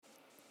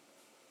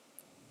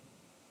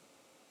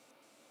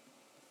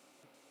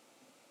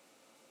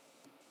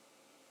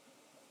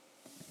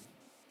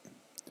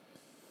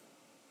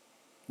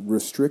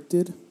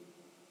restricted,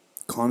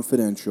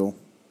 confidential,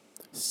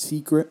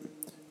 secret,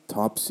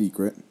 top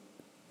secret,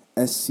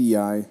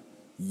 SCI,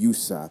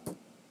 USAP.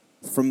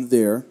 From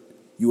there,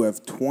 you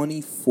have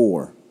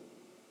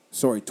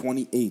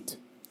 28,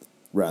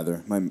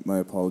 rather, my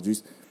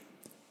apologies,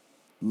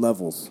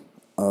 levels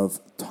of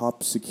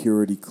top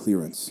security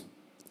clearance.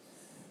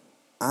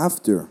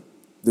 After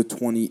the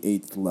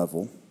 28th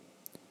level,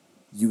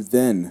 you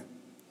then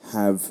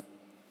have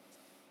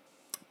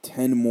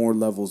 10 more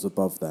levels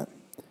above that.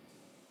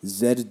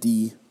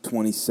 ZD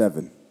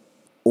 27,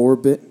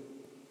 Orbit,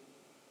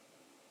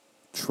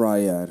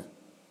 Triad,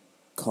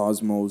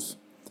 Cosmos,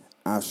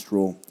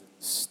 Astral,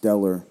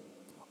 Stellar,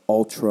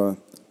 Ultra,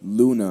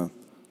 Luna,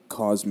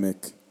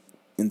 Cosmic,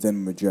 and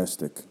then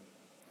Majestic.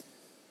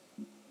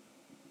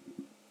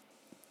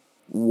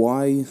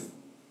 Why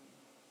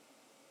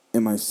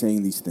am I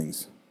saying these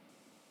things?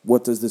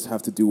 What does this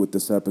have to do with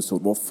this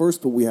episode? Well,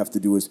 first, what we have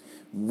to do is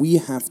we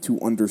have to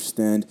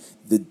understand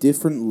the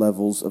different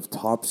levels of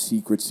top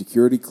secret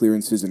security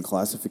clearances and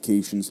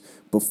classifications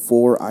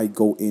before I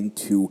go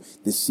into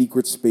the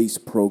secret space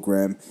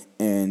program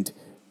and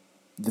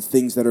the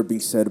things that are being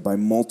said by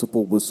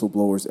multiple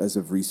whistleblowers as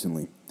of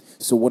recently.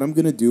 So what I'm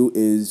going to do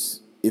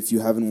is, if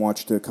you haven't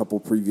watched a couple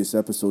previous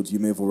episodes, you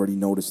may have already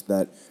noticed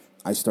that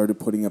I started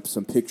putting up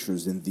some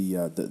pictures in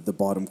the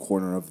bottom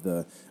corner of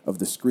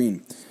the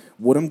screen.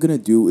 What I'm going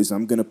to do is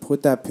I'm going to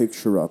put that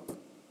picture up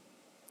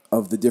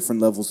of the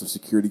different levels of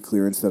security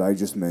clearance that I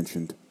just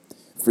mentioned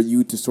for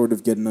you to sort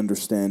of get an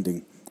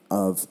understanding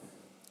of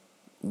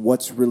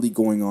what's really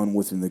going on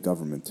within the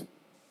government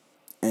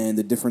and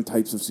the different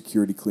types of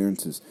security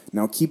clearances.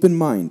 Now, keep in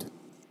mind,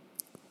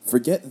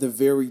 forget the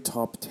very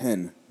top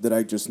 10 that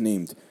I just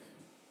named.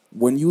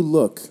 When you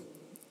look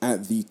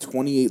at the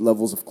 28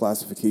 levels of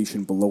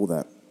classification below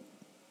that,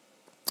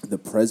 the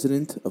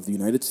President of the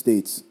United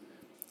States,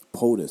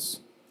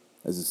 POTUS,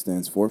 as it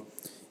stands for,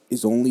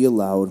 is only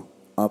allowed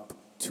up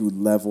to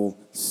level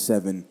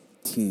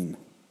 17.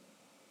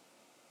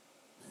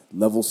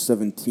 Level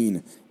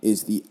 17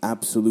 is the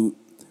absolute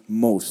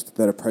most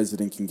that a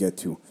president can get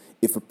to.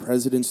 If a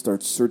president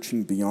starts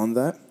searching beyond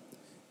that,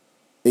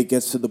 it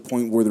gets to the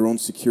point where their own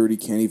security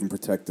can't even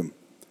protect them,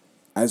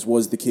 as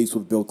was the case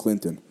with Bill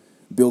Clinton.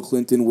 Bill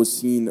Clinton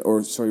was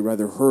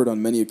heard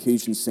on many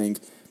occasions saying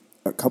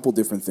a couple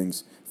different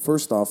things.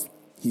 First off,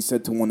 he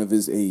said to one of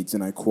his aides,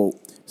 and I quote,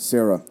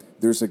 "Sarah,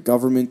 there's a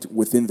government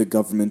within the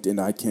government and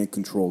I can't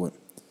control it."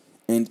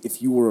 And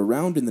if you were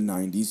around in the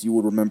 90s, you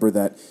would remember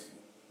that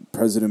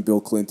President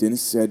Bill Clinton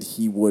said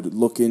he would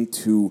look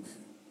into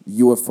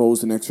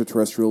UFOs and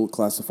extraterrestrial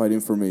classified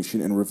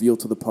information and reveal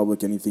to the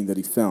public anything that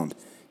he found.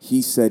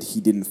 He said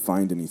he didn't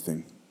find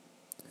anything.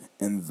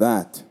 And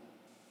that,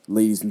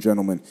 ladies and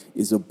gentlemen,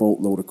 is a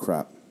boatload of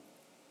crap.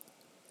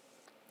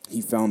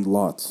 He found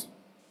lots.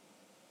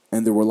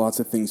 And there were lots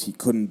of things he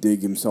couldn't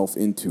dig himself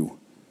into.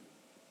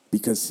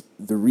 Because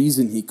the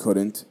reason he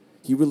couldn't,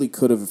 he really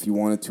could have if he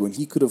wanted to, and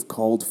he could have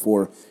called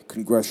for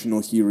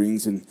congressional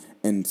hearings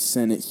and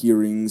Senate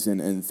hearings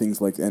and things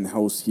like, and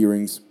House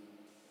hearings,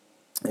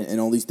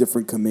 and all these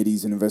different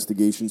committees and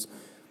investigations.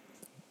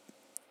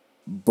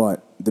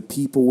 But the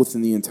people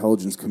within the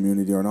intelligence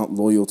community are not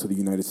loyal to the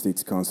United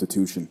States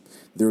Constitution.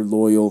 They're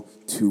loyal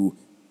to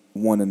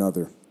one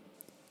another.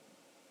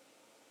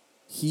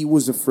 He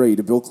was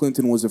afraid, Bill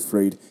Clinton was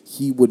afraid,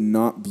 he would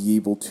not be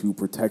able to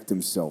protect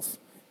himself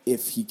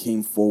if he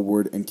came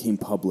forward and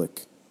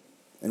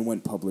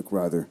went public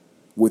rather,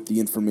 with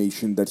the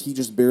information that he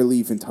just barely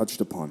even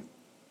touched upon.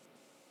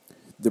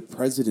 The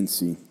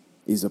presidency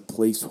is a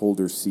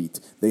placeholder seat.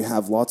 They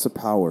have lots of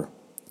power.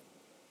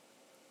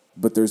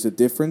 But there's a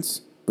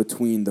difference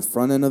between the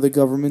front end of the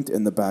government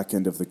and the back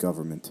end of the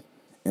government.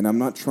 And I'm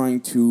not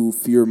trying to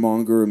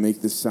fearmonger or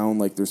make this sound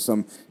like there's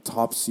some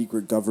top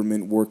secret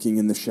government working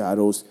in the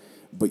shadows.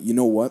 But you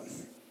know what?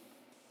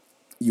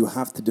 You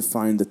have to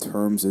define the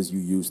terms as you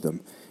use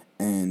them.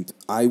 And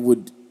I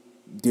would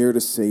dare to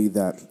say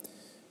that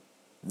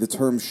the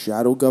term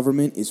shadow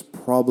government is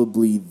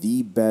probably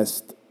the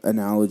best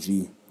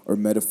analogy or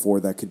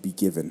metaphor that could be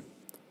given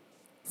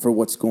for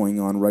what's going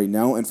on right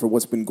now and for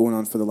what's been going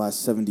on for the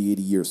last 70,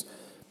 80 years.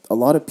 A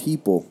lot of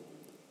people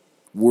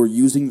were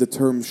using the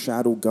term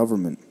shadow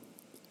government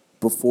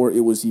before it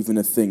was even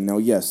a thing. Now,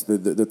 yes,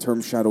 the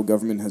term shadow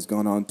government has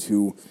gone on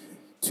to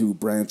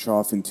branch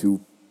off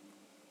into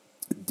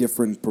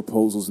different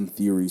proposals and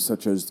theories,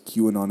 such as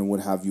QAnon and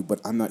what have you,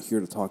 but I'm not here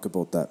to talk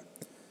about that.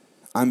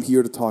 I'm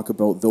here to talk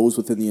about those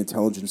within the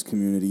intelligence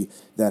community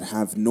that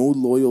have no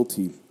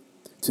loyalty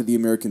to the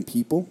American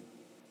people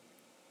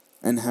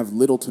and have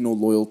little to no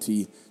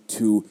loyalty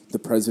to the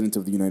President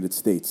of the United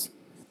States.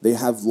 They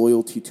have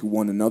loyalty to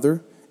one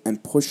another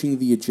and pushing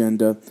the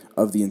agenda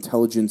of the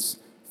intelligence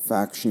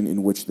faction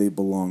in which they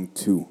belong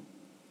to.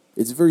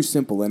 It's very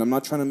simple, and I'm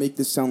not trying to make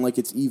this sound like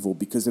it's evil,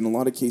 because in a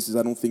lot of cases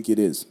I don't think it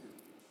is.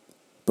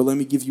 But let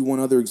me give you one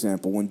other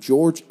example. When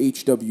George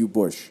H.W.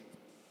 Bush,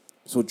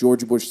 so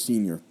George Bush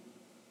Sr.,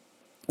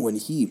 when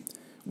he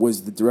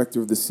was the director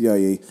of the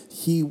CIA,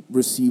 he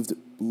received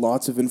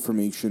lots of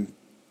information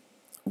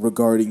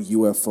regarding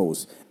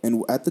UFOs.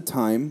 And at the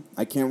time,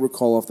 I can't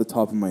recall off the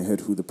top of my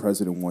head who the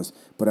president was,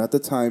 but at the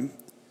time,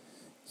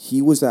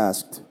 he was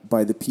asked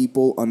by the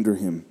people under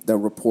him that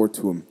report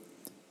to him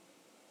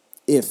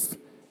if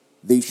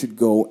they should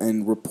go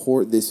and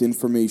report this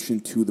information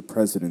to the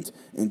president.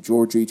 And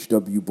George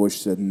H.W. Bush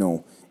said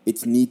no.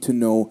 It's need to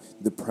know.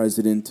 The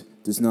president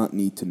does not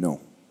need to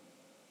know.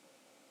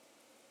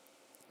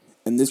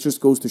 And this just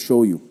goes to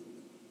show you,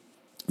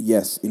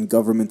 yes, in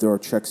government there are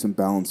checks and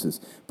balances.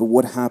 But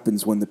what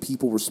happens when the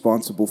people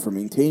responsible for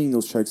maintaining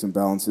those checks and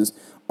balances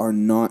are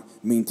not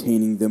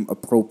maintaining them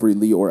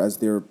appropriately or as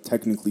they're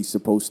technically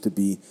supposed to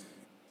be,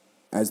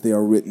 as they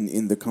are written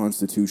in the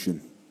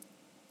Constitution?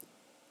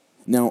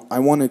 Now, I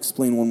want to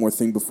explain one more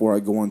thing before I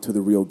go on to the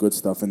real good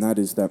stuff, and that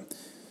is that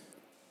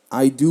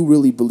I do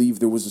really believe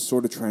there was a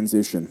sort of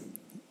transition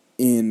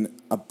in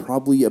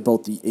probably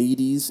about the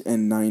 80s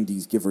and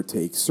 90s, give or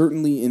take.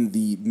 Certainly in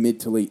the mid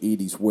to late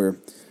 80s, where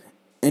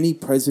any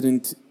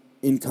president,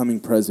 incoming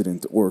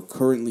president, or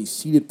currently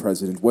seated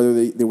president, whether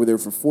they were there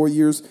for 4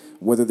 years,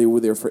 whether they were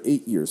there for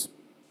 8 years,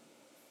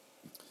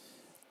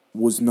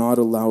 was not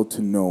allowed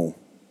to know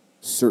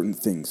certain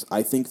things.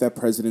 I think that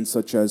presidents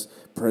such as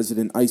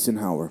President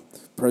Eisenhower,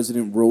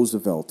 President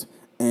Roosevelt,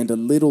 and a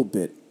little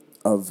bit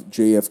of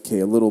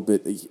JFK, a little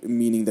bit,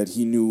 meaning that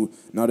he knew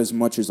not as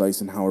much as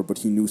Eisenhower, but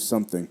he knew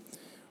something,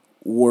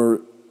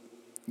 were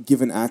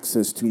given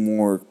access to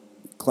more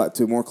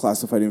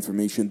classified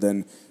information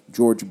than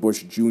George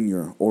Bush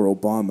Jr. or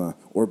Obama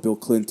or Bill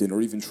Clinton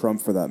or even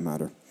Trump for that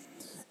matter.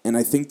 And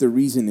I think the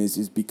reason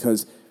is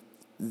because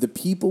the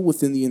people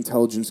within the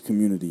intelligence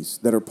communities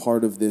that are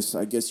part of this,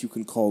 I guess you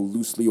can call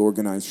loosely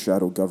organized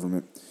shadow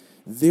government,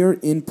 they're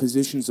in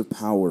positions of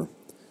power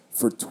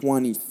for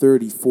 20,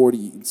 30,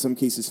 40, in some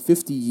cases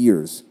 50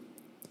 years.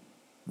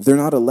 They're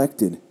not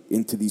elected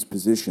into these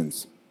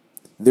positions.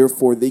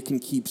 Therefore, they can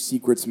keep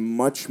secrets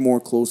much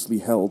more closely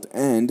held,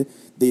 and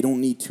they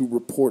don't need to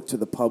report to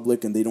the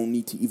public, and they don't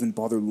need to even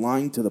bother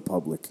lying to the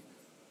public.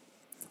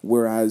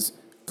 Whereas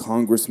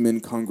congressmen,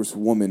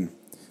 congresswomen,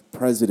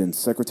 presidents,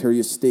 secretary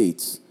of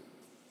states,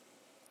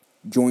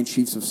 joint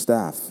chiefs of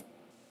staff,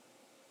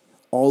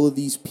 all of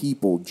these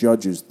people,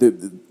 judges,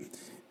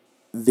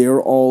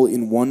 they're all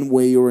in one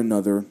way or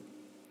another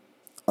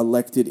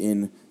elected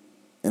in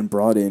and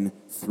brought in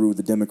through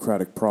the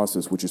democratic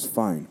process, which is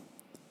fine.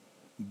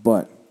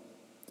 But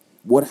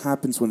what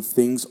happens when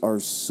things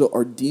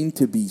are deemed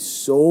to be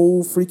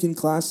so freaking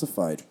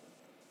classified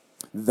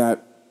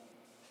that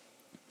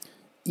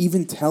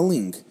even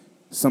telling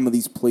some of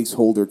these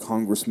placeholder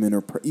congressmen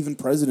or even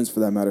presidents for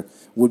that matter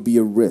would be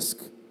a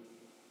risk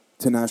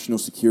to national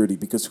security,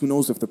 because who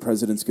knows if the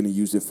president's going to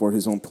use it for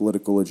his own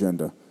political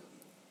agenda?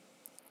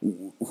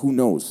 Who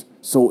knows?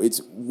 So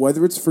it's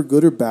whether it's for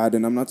good or bad,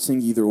 and I'm not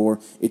saying either or,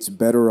 it's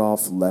better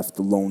off left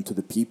alone to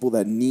the people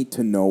that need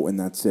to know, and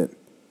that's it.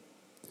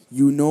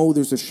 You know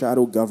there's a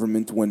shadow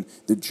government when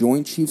the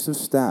Joint Chiefs of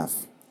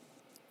Staff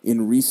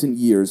in recent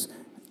years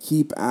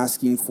keep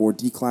asking for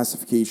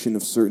declassification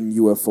of certain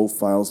UFO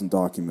files and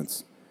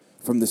documents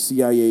from the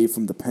CIA,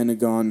 from the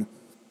Pentagon,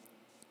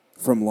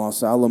 from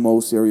Los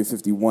Alamos, Area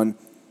 51,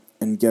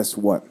 and guess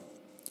what?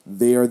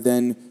 They are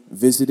then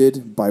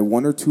visited by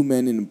one or two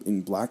men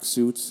in black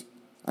suits.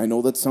 I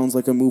know that sounds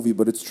like a movie,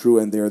 but it's true,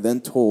 and they are then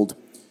told,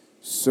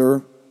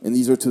 sir, and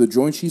these are to the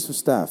Joint Chiefs of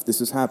Staff, this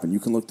has happened, you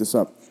can look this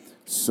up,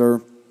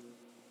 sir,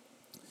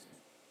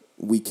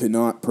 we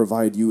cannot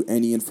provide you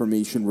any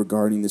information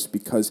regarding this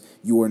because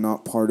you are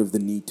not part of the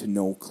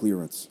need-to-know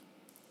clearance.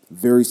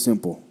 Very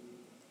simple.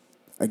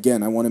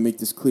 Again, I want to make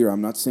this clear.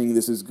 I'm not saying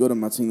this is good. I'm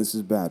not saying this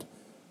is bad.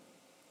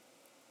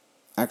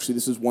 Actually,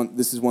 this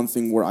is one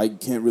thing where I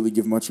can't really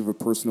give much of a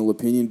personal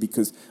opinion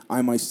because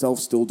I myself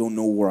still don't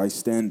know where I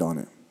stand on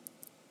it.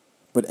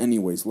 But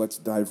anyways, let's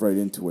dive right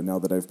into it now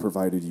that I've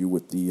provided you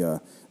with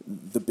the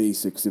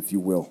basics, if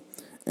you will,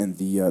 and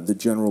the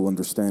general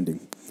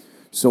understanding.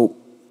 So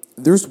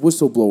there's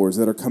whistleblowers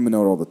that are coming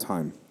out all the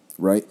time,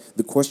 right?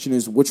 The question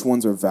is which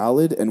ones are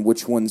valid and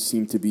which ones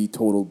seem to be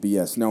total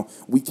BS. Now,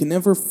 we can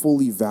never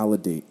fully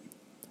validate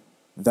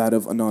that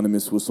of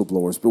anonymous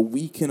whistleblowers, but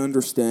we can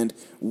understand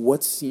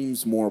what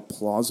seems more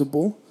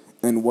plausible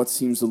and what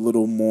seems a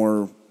little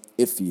more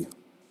iffy.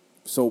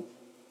 So,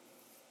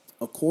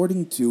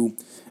 according to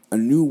a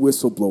new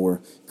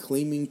whistleblower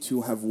claiming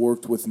to have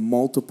worked with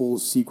multiple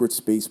secret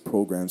space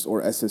programs,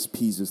 or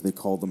SSPs as they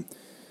call them,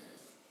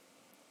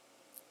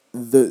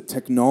 the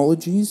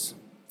technologies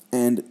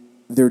and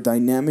their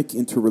dynamic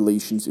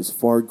interrelations is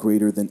far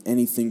greater than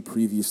anything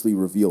previously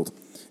revealed.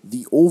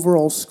 The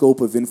overall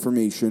scope of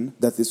information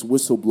that this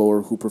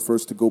whistleblower, who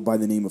prefers to go by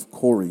the name of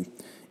Corey,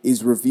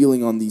 is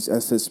revealing on these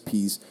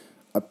SSPs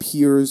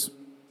appears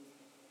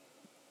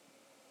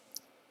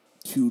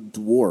to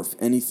dwarf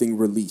anything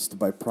released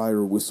by prior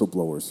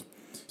whistleblowers.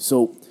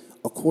 So,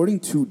 according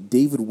to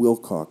David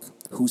Wilcock,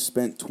 who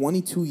spent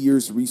 22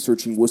 years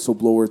researching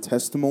whistleblower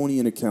testimony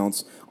and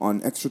accounts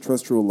on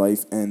extraterrestrial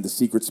life and the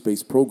secret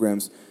space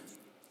programs,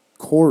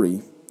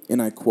 Corey,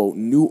 and I quote,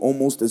 knew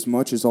almost as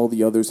much as all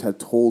the others had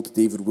told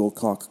David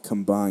Wilcock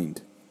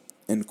combined,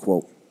 end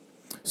quote.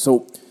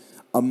 So,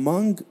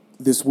 among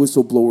this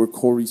whistleblower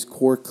Corey's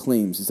core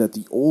claims is that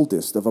the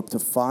oldest of up to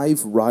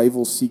 5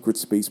 rival secret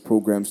space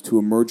programs to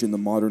emerge in the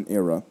modern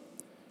era,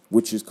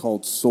 which is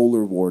called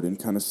Solar Warden,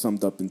 kind of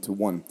summed up into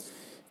one,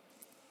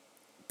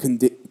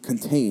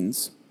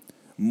 contains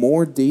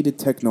more dated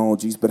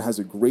technologies but has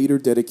a greater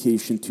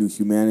dedication to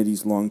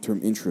humanity's long-term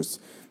interests.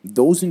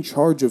 Those in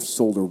charge of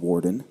Solar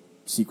Warden,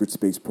 secret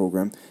space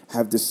program,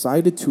 have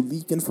decided to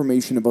leak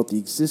information about the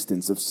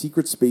existence of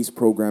secret space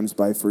programs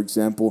by, for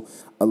example,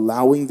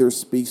 allowing their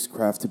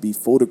spacecraft to be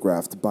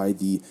photographed by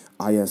the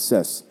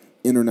ISS,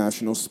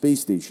 International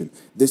Space Station.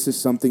 This is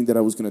something that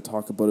I was going to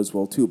talk about as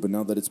well too, but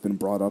now that it's been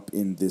brought up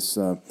in this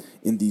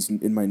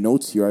in my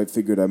notes here, I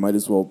figured I might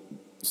as well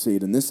say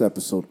it in this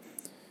episode.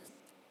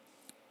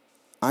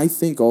 I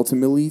think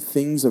ultimately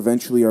things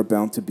eventually are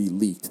bound to be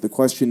leaked. The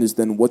question is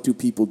then, what do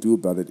people do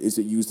about it? Is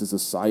it used as a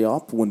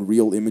psyop when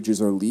real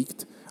images are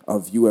leaked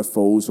of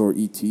UFOs or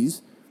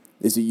ETs?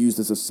 Is it used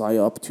as a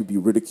psyop to be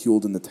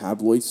ridiculed in the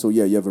tabloids? So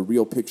yeah, you have a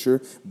real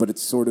picture, but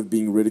it's sort of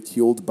being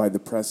ridiculed by the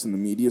press and the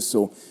media.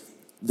 So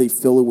they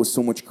fill it with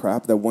so much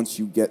crap that once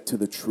you get to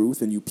the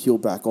truth and you peel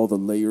back all the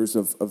layers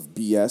of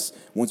BS,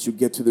 once you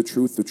get to the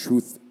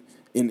truth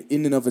in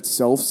and of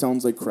itself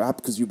sounds like crap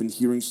because you've been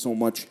hearing so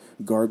much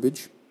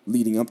garbage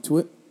leading up to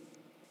it?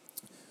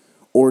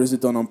 Or is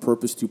it done on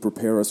purpose to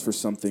prepare us for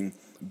something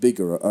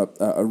bigger,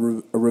 a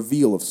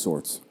reveal of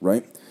sorts,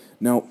 right?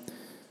 Now,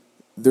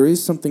 there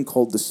is something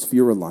called the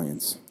Sphere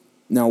Alliance.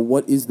 Now,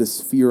 what is the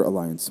Sphere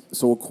Alliance?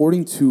 So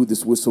according to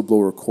this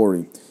whistleblower,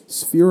 Corey,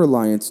 Sphere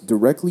Alliance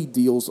directly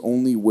deals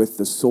only with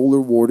the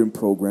Solar Warden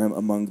program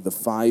among the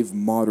 5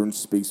 modern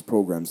space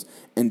programs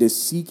and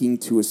is seeking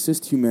to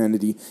assist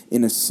humanity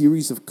in a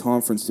series of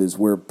conferences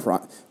where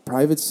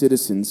private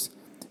citizens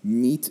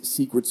meet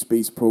secret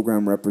space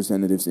program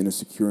representatives in a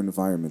secure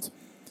environment.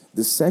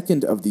 The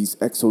second of these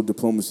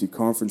exo-diplomacy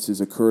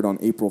conferences occurred on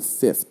April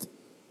 5th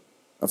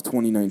of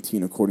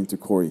 2019, according to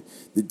Corey,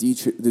 the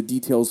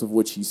details of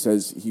which he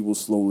says he will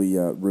slowly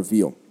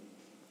reveal.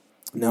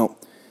 Now,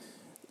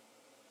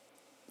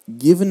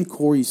 given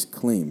Corey's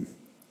claim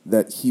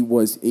that he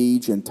was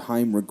age and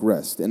time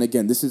regressed, and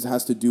again, this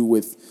has to do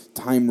with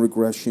time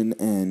regression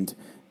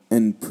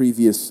and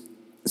previous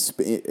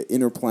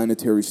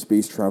interplanetary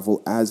space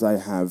travel, as I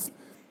have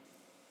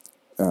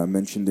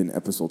mentioned in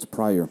episodes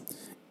prior.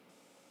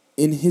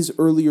 In his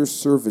earlier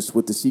service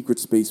with the secret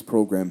space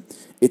program,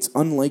 it's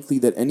unlikely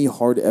that any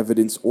hard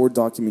evidence or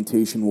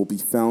documentation will be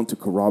found to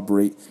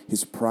corroborate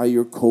his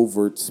prior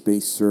covert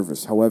space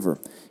service. However,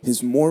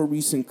 his more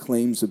recent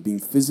claims of being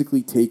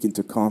physically taken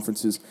to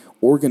conferences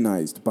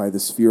organized by the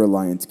Sphere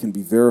Alliance can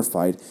be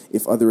verified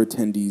if other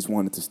attendees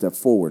wanted to step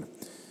forward.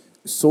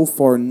 So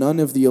far, none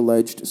of the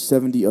alleged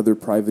 70 other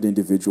private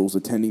individuals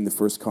attending the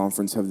first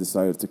conference have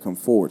decided to come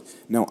forward.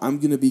 Now, I'm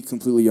going to be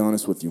completely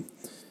honest with you.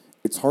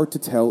 It's hard to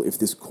tell if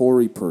this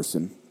Corey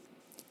person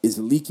is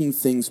leaking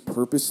things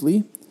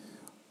purposely,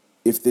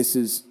 if this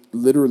is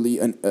literally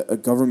a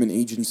government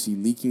agency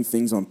leaking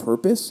things on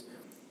purpose,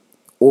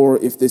 or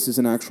if this is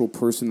an actual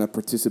person that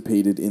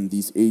participated in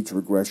these age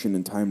regression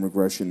and time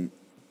regression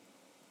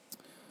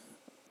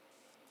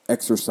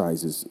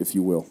exercises, if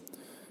you will.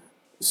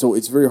 So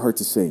it's very hard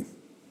to say.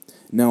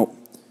 Now,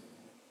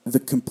 the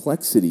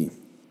complexity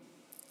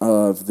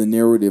of the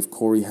narrative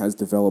Corey has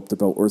developed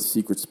about Earth's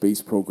secret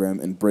space program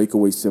and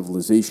breakaway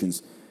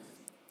civilizations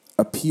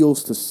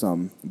appeals to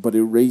some, but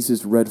it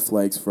raises red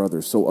flags for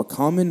others. So a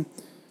common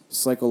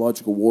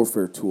psychological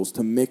warfare tool is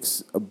to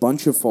mix a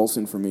bunch of false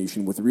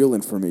information with real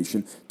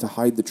information to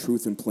hide the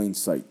truth in plain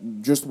sight.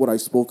 Just what I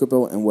spoke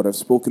about and what I've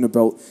spoken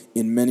about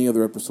in many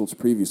other episodes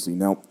previously.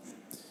 Now,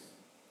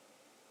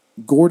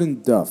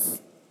 Gordon Duff,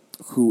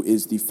 who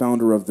is the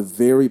founder of the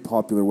very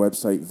popular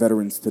website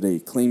Veterans Today,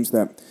 claims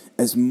that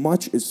as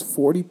much as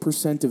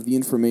 40% of the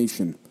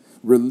information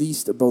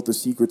released about the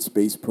secret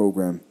space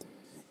program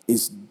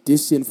is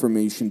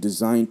disinformation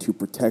designed to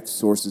protect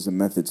sources and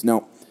methods.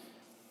 Now,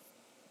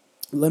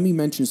 let me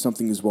mention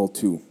something as well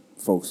too,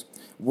 folks.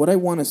 What I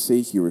want to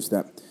say here is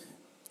that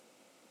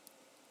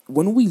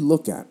when we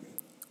look at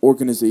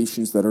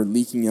organizations that are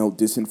leaking out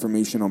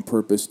disinformation on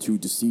purpose to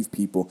deceive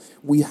people,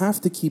 we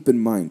have to keep in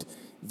mind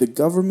the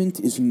government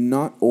is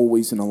not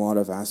always, in a lot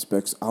of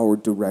aspects, our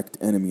direct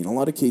enemy. In a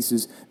lot of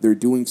cases, they're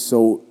doing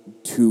so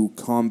to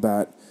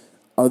combat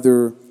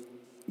other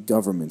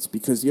governments.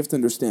 Because you have to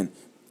understand,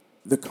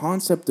 the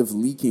concept of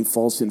leaking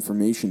false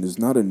information is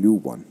not a new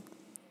one.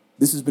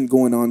 This has been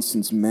going on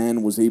since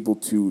man was able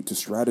to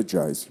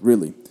strategize,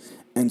 really.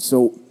 And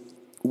so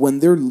when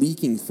they're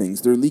leaking things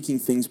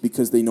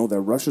because they know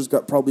that Russia's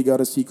probably got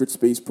a secret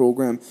space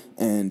program,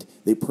 and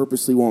they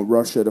purposely want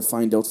Russia to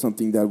find out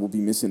something that will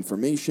be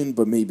misinformation,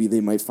 but maybe they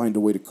might find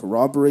a way to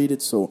corroborate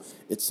it. So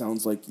it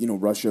sounds like,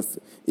 Russia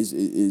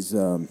is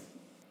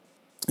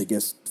I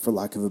guess, for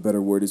lack of a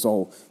better word, is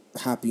all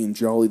happy and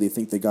jolly. They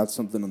think they got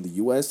something on the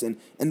U.S. and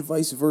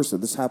vice versa.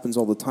 This happens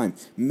all the time.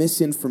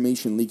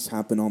 Misinformation leaks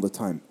happen all the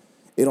time.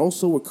 It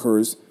also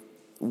occurs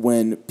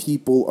when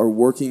people are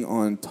working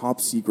on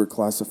top secret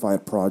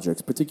classified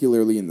projects,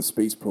 particularly in the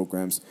space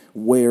programs,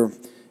 where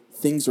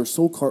things are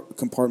so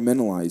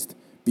compartmentalized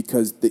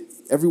because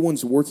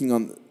everyone's working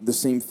on the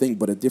same thing,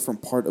 but a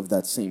different part of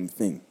that same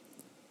thing,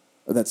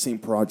 or that same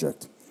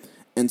project.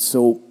 And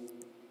so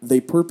they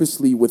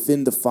purposely,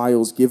 within the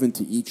files given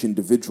to each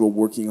individual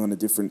working on a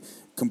different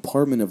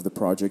compartment of the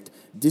project,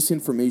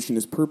 disinformation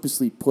is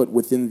purposely put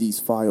within these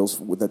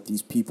files that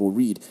these people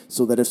read,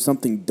 so that if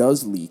something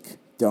does leak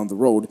down the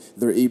road,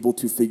 they're able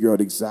to figure out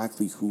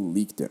exactly who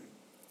leaked it.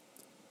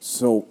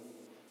 So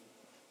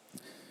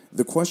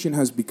the question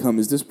has become,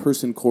 is this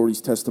person Corey's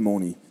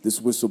testimony, this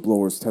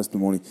whistleblower's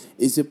testimony,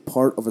 is it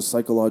part of a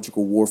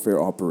psychological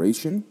warfare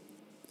operation?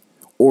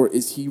 Or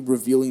is he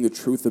revealing the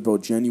truth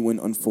about genuine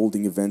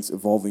unfolding events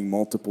involving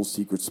multiple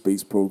secret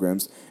space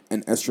programs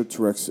and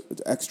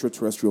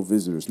extraterrestrial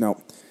visitors?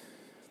 Now,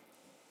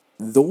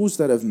 those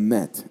that have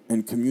met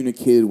and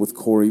communicated with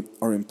Corey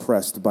are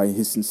impressed by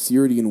his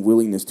sincerity and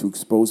willingness to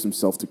expose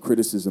himself to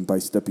criticism by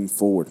stepping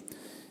forward.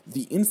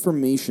 The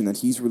information that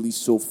he's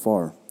released so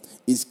far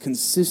is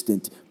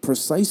consistent,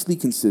 precisely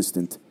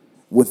consistent,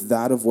 with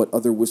that of what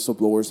other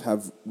whistleblowers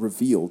have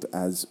revealed,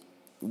 as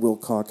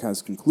Wilcock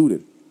has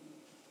concluded.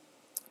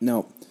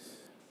 Now,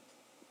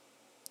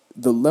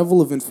 the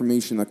level of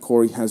information that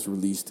Corey has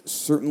released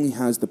certainly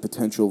has the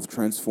potential of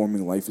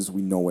transforming life as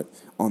we know it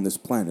on this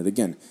planet.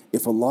 Again,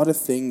 if a lot of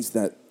things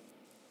that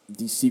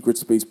these secret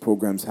space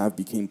programs have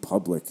became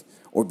public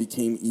or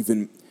became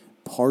even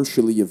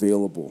partially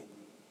available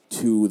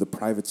to the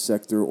private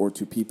sector or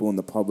to people in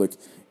the public,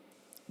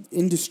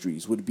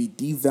 industries would be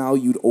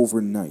devalued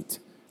overnight.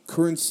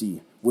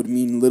 Currency would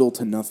mean little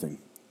to nothing.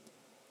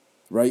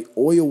 Right?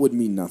 Oil would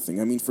mean nothing.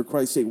 I mean, for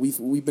Christ's sake,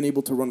 we've been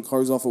able to run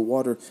cars off of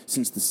water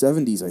since the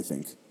 70s, I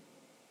think.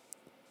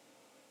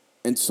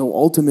 And so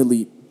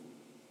ultimately,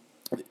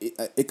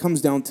 it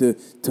comes down to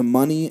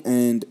money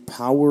and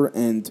power,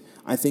 and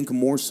I think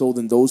more so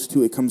than those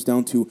two, it comes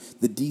down to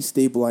the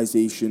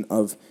destabilization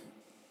of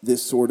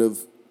this sort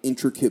of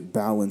intricate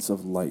balance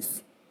of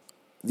life,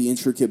 the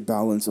intricate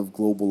balance of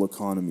global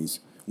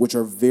economies, which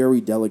are very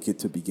delicate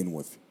to begin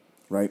with,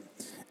 right?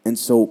 And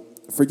so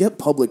forget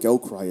public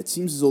outcry. It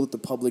seems as though that the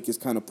public is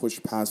kind of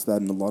pushed past that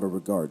in a lot of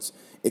regards.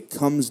 It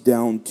comes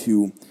down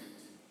to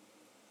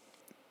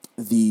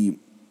the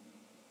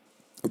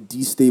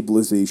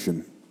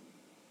destabilization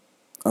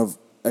of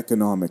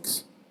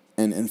economics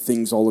and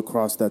things all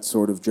across that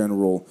sort of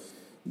general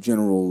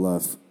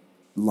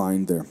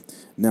line there.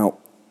 Now,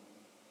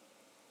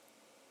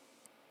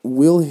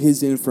 will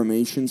his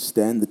information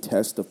stand the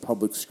test of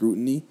public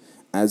scrutiny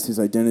as his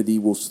identity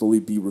will slowly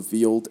be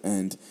revealed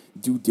and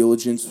due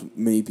diligence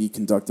may be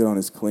conducted on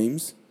his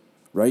claims,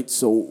 right?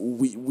 So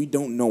we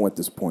don't know at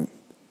this point.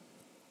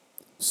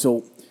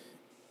 So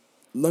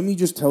let me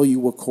just tell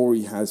you what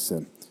Corey has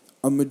said.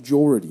 A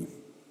majority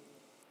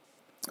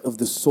of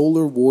the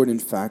Solar Warden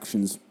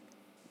factions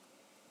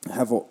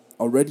have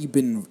already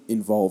been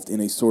involved in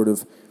a sort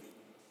of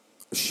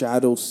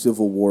shadow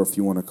civil war, if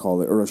you want to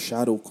call it, or a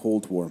shadow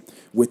Cold War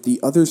with the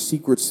other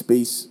secret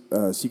space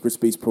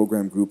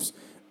program groups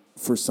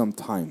for some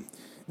time.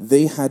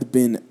 They had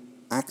been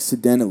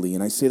accidentally,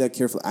 and I say that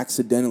carefully,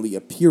 accidentally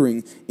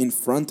appearing in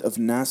front of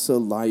NASA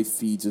live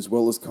feeds, as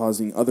well as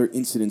causing other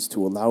incidents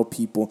to allow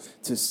people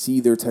to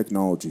see their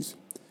technologies.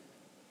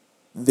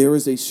 There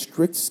is a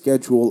strict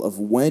schedule of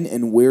when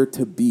and where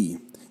to be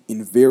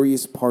in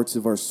various parts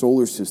of our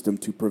solar system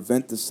to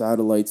prevent the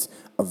satellites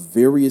of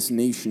various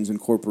nations and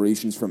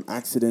corporations from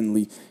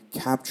accidentally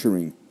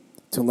capturing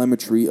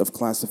telemetry of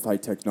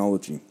classified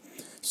technology.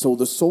 So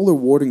the Solar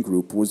Warden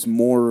group was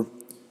more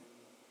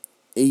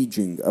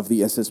aging of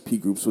the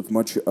SSP groups, with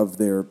much of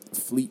their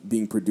fleet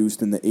being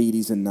produced in the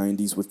 80s and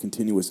 90s with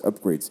continuous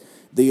upgrades.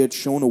 They had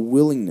shown a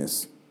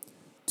willingness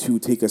to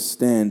take a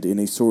stand in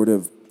a sort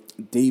of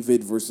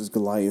David versus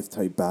Goliath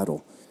type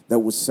battle that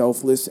was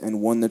selfless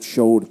and one that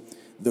showed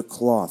the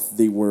cloth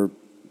they were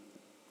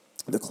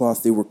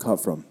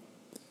cut from.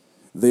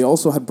 They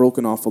also had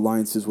broken off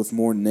alliances with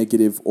more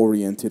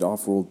negative-oriented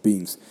off-world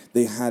beings.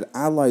 They had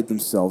allied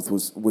themselves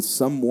with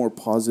some more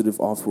positive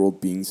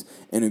off-world beings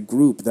and a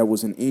group that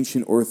was an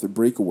ancient Earth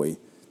breakaway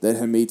that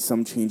had made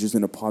some changes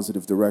in a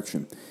positive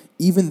direction.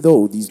 Even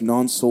though these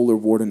non-Solar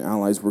Warden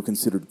allies were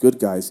considered good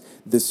guys,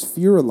 the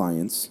Sphere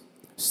Alliance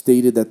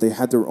stated that they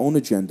had their own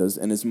agendas,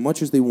 and as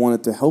much as they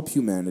wanted to help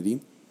humanity,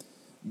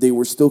 they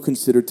were still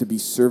considered to be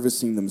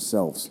servicing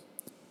themselves.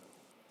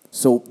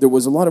 So there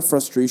was a lot of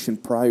frustration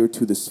prior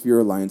to the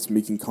Sphere Alliance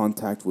making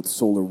contact with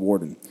Solar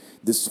Warden.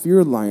 The Sphere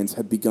Alliance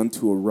had begun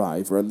to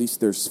arrive, or at least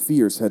their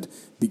spheres had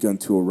begun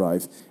to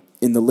arrive,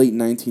 in the late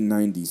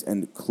 1990s,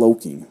 and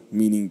cloaking,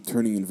 meaning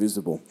turning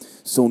invisible.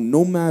 So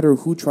no matter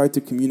who tried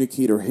to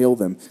communicate or hail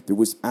them, there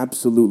was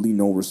absolutely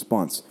no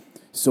response.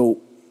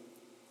 So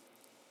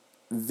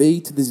they,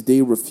 to this day,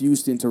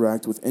 refuse to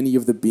interact with any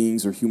of the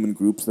beings or human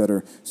groups that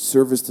are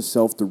service to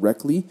self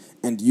directly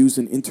and use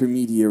an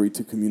intermediary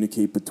to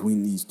communicate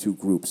between these two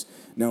groups.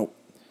 Now,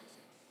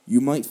 you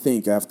might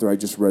think, after I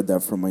just read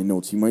that from my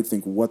notes, you might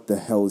think, what the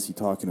hell is he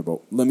talking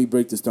about? Let me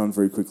break this down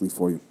very quickly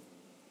for you.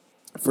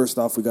 First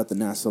off, we got the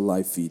NASA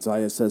live feeds,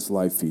 ISS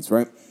live feeds,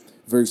 right?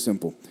 Very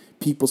simple.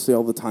 People say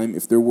all the time,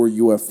 if there were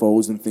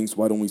UFOs and things,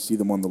 why don't we see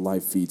them on the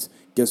live feeds?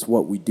 Guess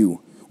what we do?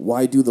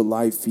 Why do the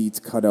live feeds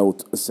cut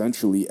out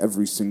essentially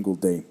every single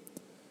day?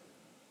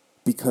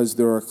 Because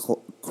there are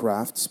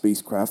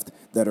spacecraft,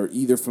 that are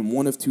either from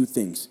one of two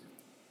things: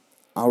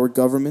 our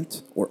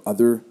government or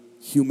other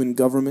human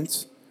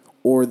governments,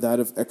 or that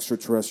of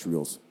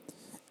extraterrestrials.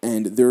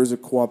 And there is a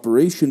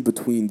cooperation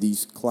between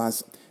these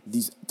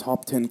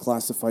top 10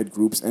 classified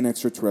groups and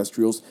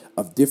extraterrestrials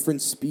of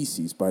different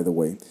species, by the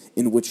way,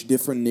 in which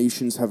different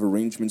nations have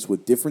arrangements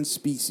with different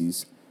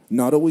species,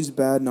 not always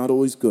bad, not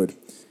always good,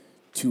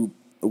 to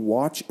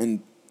watch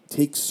and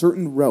take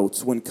certain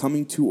routes when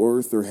coming to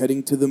Earth or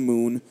heading to the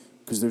moon,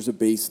 because there's a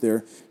base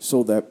there,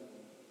 so that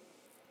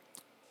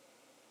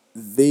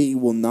they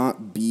will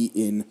not be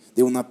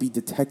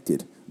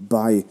detected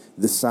by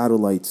the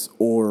satellites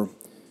or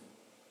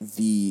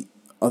the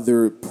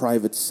other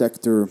private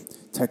sector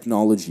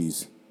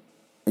technologies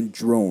and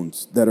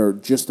drones that are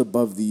just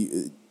above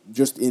the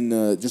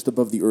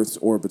Earth's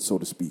orbit, so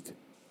to speak,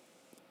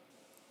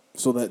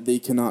 so that they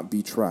cannot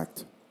be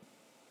tracked.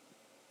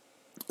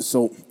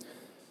 So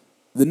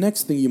the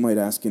next thing you might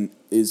ask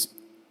is,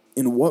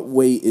 in what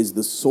way is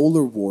the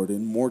Solar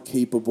Warden more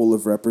capable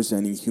of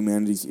representing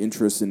humanity's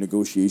interests in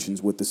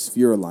negotiations with the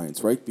Sphere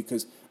Alliance, right?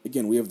 Because,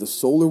 again, we have the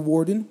Solar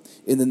Warden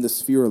and then the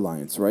Sphere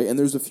Alliance, right? And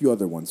there's a few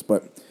other ones,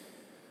 but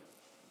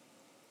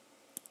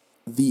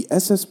the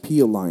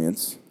SSP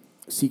Alliance,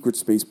 Secret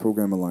Space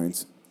Program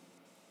Alliance,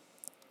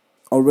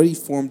 already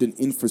formed an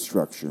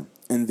infrastructure,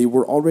 and they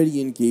were already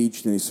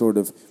engaged in a sort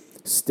of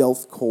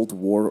stealth Cold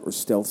War or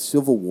stealth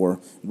Civil War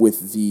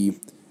with the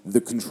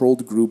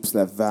controlled groups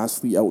that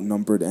vastly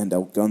outnumbered and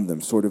outgunned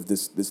them, sort of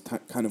this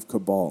kind of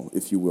cabal,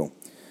 if you will.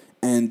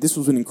 And this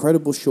was an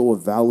incredible show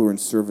of valor and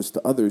service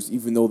to others,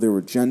 even though their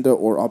agenda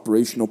or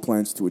operational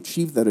plans to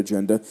achieve that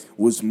agenda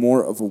was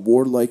more of a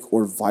warlike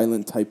or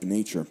violent type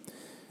nature.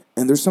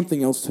 And there's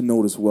something else to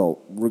note as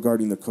well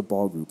regarding the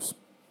cabal groups.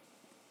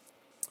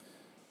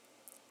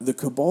 The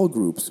cabal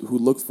groups who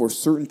look for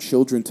certain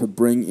children to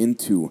bring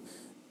into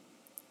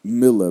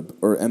MILAB,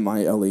 or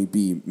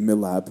MILAB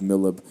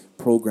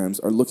programs,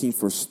 are looking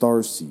for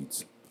star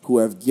seeds who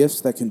have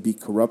gifts that can be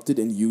corrupted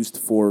and used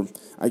for,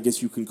 I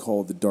guess you can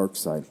call, the dark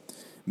side.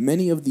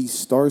 Many of these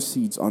star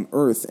seeds on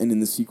Earth and in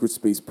the secret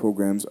space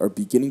programs are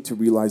beginning to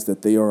realize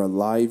that they are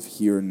alive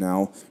here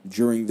now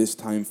during this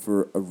time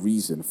for a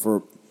reason,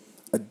 for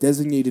a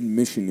designated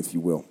mission, if you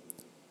will.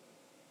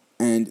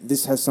 And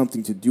this has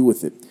something to do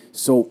with it.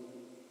 So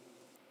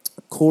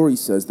Corey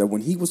says that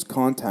when he was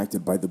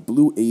contacted by the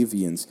Blue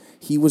Avians,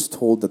 he was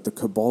told that the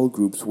cabal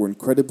groups were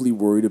incredibly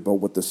worried about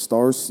what the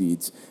star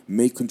seeds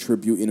may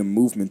contribute in a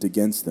movement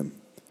against them.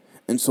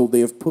 And so they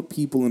have put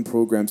people in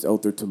programs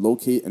out there to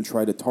locate and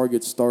try to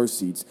target star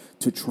seeds,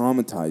 to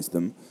traumatize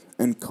them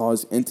and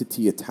cause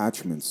entity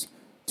attachments,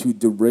 to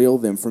derail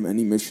them from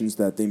any missions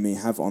that they may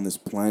have on this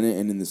planet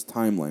and in this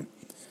timeline.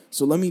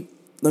 So let me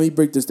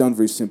break this down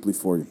very simply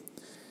for you.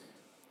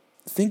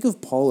 Think of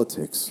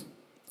politics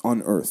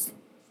on Earth.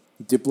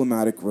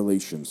 Diplomatic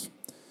relations,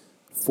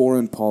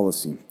 foreign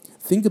policy.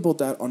 Think about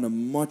that on a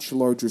much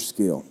larger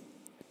scale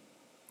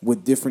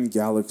with different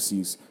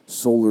galaxies,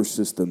 solar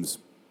systems,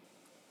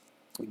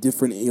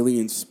 different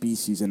alien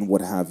species, and what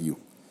have you.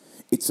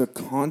 It's a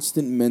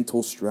constant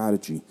mental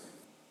strategy.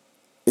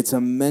 It's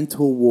a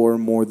mental war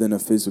more than a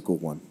physical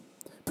one,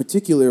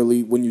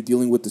 particularly when you're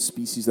dealing with the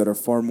species that are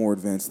far more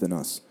advanced than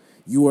us.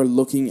 You are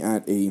looking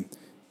at a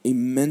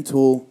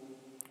mental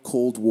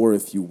Cold War,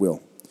 if you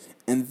will.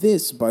 And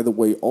this, by the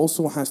way,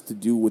 also has to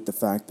do with the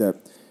fact that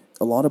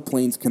a lot of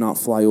planes cannot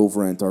fly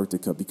over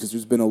Antarctica because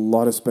there's been a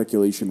lot of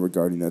speculation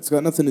regarding that. It's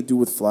got nothing to do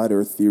with flat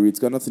Earth theory. It's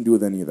got nothing to do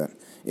with any of that.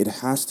 It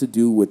has to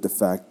do with the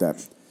fact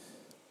that,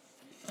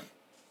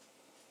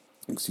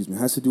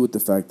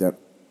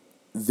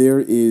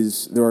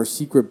 there are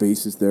secret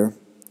bases there.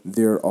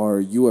 There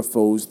are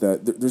UFOs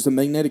there's a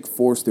magnetic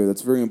force there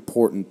that's very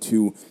important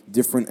to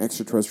different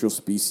extraterrestrial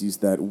species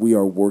that we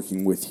are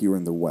working with here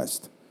in the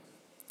West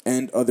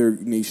and other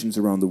nations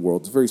around the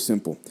world. It's very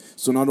simple.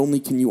 So not only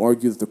can you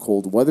argue that the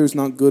cold weather is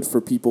not good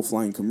for people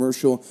flying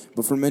commercial,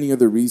 but for many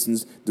other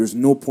reasons, there's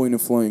no point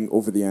of flying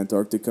over the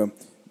Antarctica.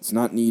 It's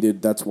not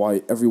needed. That's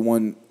why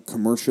everyone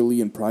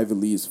commercially and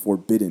privately is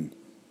forbidden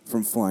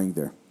from flying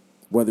there.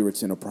 Whether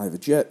it's in a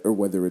private jet or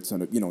whether it's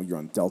on you're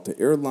on Delta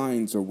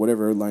Airlines or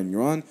whatever airline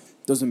you're on,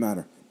 doesn't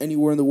matter.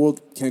 Anywhere in the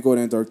world, can't go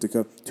to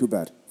Antarctica, too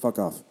bad. Fuck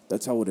off.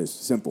 That's how it is.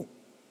 Simple.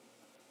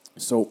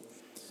 So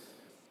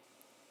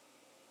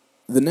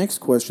the next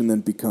question then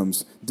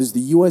becomes, does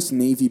the U.S.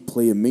 Navy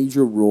play a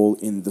major role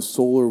in the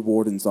Solar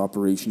Warden's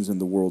operations in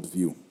the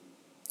worldview?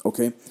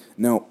 Okay?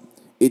 Now,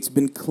 it's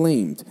been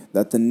claimed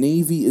that the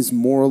Navy is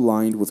more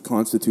aligned with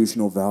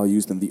constitutional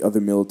values than the other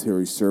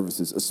military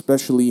services,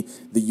 especially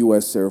the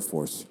U.S. Air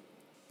Force,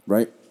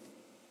 right?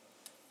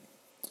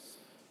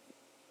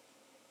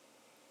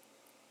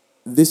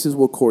 this is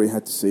what Corey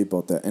had to say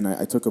about that, and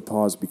I took a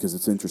pause because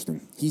it's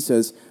interesting. He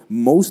says,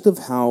 most of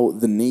how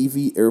the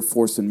Navy, Air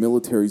Force, and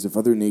militaries of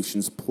other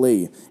nations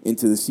play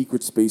into the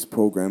secret space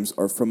programs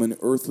are from an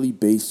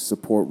earthly-based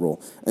support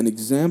role. An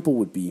example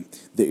would be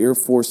the Air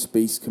Force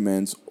Space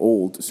Command's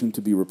old,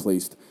 soon-to-be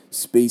replaced,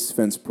 Space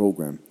Fence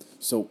program.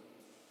 So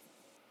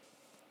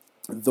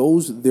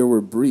those that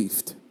were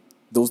briefed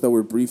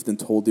and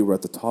told they were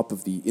at the top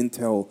of the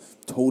intel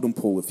totem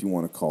pole, if you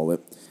want to call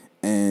it,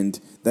 and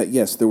that,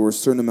 yes, there were a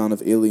certain amount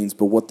of aliens,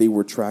 but what they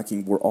were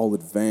tracking were all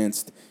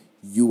advanced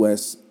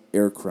U.S.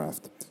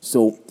 aircraft.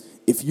 So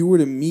if you were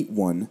to meet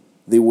one,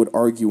 they would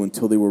argue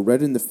until they were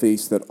red in the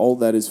face that all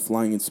that is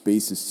flying in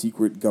space is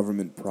secret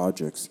government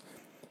projects.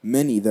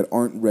 Many that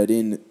aren't read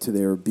in to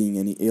there being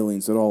any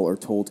aliens at all are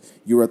told,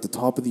 you're at the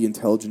top of the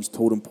intelligence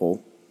totem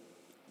pole,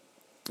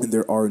 and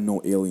there are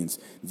no aliens.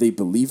 They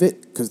believe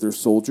it because they're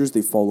soldiers.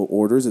 They follow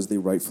orders as they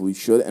rightfully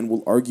should, and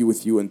will argue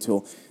with you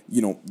until,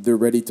 they're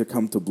ready to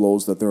come to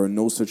blows that there are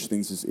no such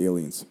things as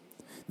aliens.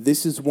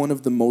 This is one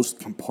of the most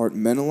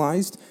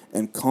compartmentalized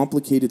and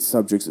complicated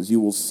subjects, as you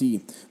will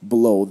see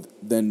below,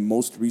 than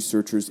most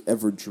researchers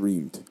ever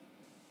dreamed.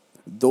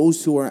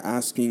 Those who are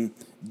asking,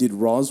 did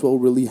Roswell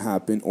really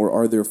happen, or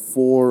are there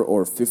 4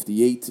 or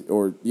 58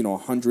 or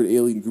 100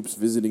 alien groups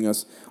visiting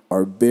us,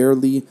 are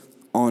barely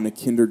on a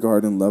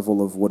kindergarten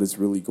level of what is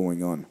really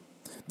going on.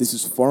 This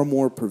is far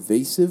more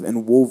pervasive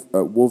and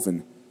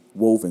woven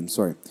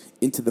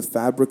into the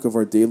fabric of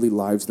our daily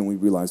lives than we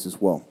realize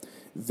as well.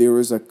 There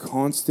is a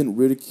constant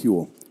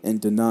ridicule and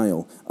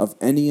denial of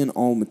any and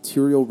all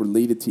material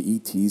related to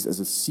ETs as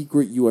a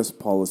secret U.S.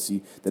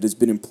 policy that has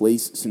been in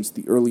place since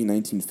the early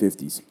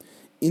 1950s.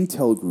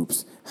 Intel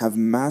groups have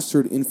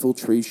mastered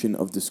infiltration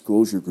of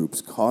disclosure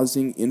groups,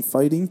 causing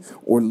infighting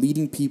or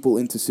leading people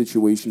into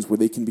situations where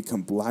they can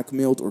become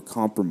blackmailed or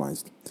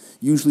compromised.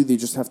 Usually they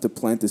just have to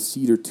plant a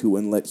seed or two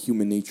and let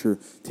human nature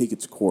take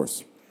its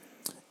course.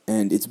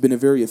 And it's been a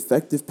very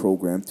effective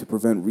program to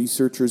prevent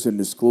researchers and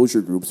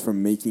disclosure groups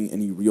from making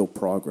any real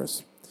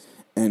progress.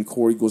 And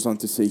Corey goes on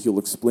to say he'll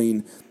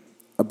explain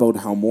about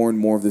how more and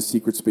more of the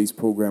secret space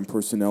program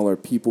personnel are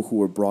people who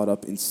were brought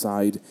up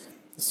inside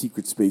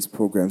secret space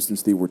programs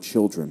since they were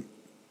children.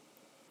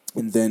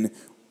 And then,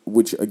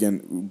 which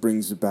again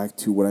brings back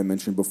to what I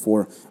mentioned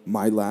before,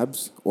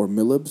 MILABs or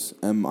MILABs,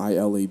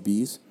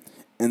 MILABs,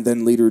 and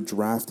then later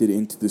drafted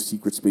into the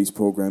secret space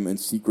program and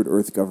secret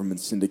Earth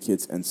government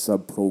syndicates and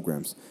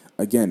sub-programs.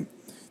 Again,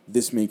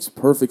 this makes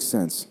perfect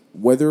sense.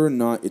 Whether or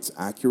not it's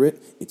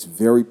accurate, it's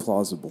very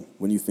plausible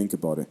when you think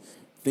about it.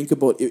 Think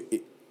about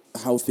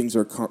how things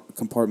are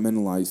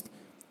compartmentalized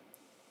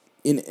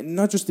in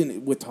not just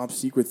in with top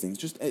secret things.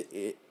 Just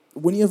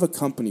when you have a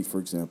company, for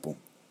example,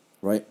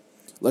 right?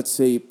 Let's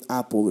say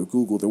Apple or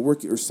Google, or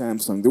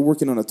Samsung, they're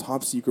working on a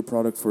top secret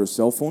product for a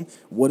cell phone.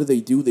 What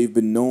do? They've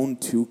been known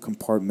to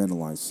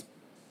compartmentalize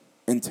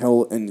and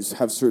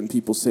have certain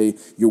people say,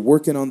 you're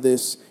working on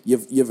this. You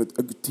have a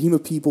team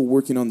of people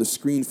working on the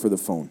screen for the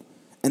phone.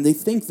 And they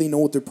think they know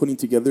what they're putting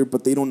together,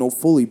 but they don't know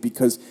fully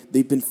because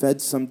they've been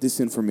fed some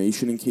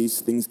disinformation in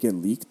case things get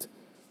leaked.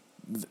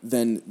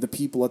 Then the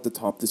people at the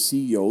top, the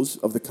CEOs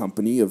of the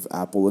company, of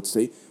Apple, let's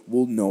say,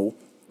 will know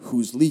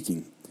who's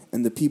leaking.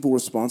 And the people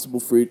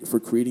responsible for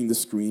creating the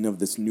screen of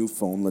this new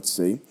phone, let's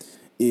say,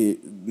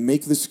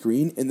 make the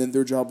screen, and then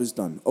their job is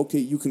done. Okay,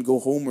 you can go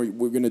home, or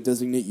we're going to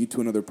designate you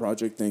to another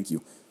project. Thank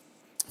you.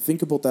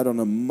 Think about that on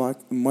a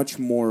much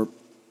more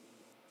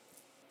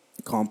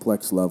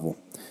complex level.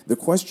 The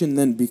question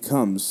then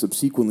becomes,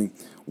 subsequently,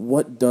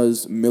 what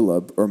does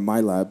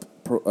MILAB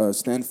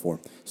stand for?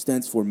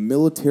 Stands for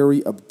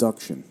military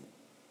abduction,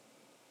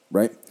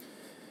 right?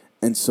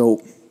 And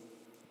so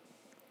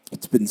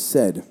it's been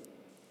said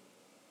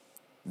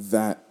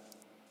that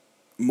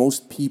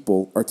most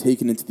people are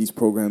taken into these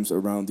programs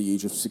around the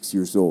age of 6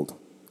 years old,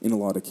 in a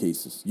lot of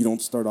cases. You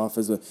don't start off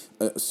as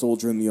a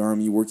soldier in the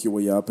army, you work your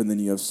way up, and then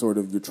you have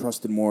you're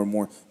trusted more and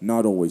more.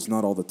 Not always,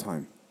 not all the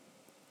time,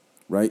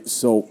 right?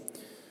 So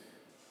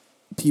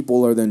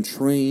people are then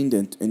trained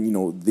and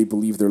they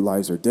believe their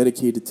lives are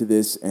dedicated to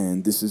this,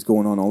 and this is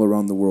going on all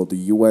around the world. The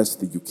US,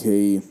 the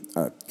UK,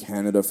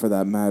 Canada for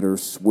that matter,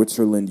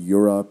 Switzerland,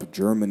 Europe,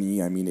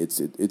 Germany. I mean, it's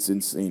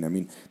insane. I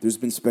mean, there's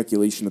been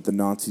speculation that the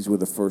Nazis were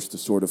the first to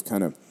sort of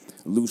kind of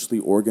loosely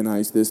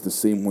organize this the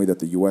same way that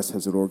the US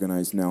has it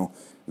organized now.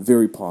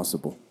 Very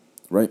possible,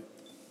 right?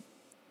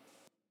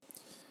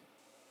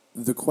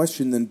 The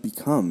question then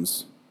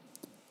becomes,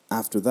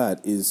 after that,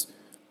 is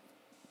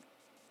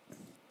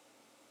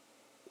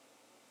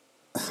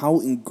how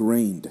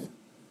ingrained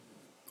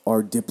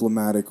are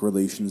diplomatic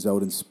relations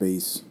out in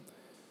space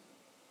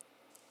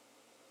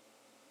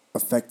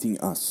affecting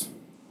us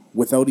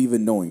without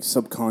even knowing,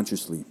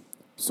 subconsciously,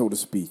 so to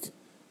speak?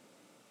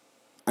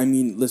 I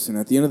mean, listen,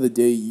 at the end of the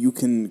day, you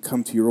can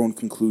come to your own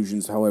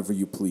conclusions however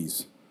you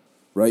please,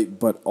 right?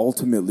 But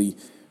ultimately,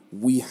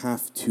 we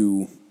have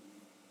to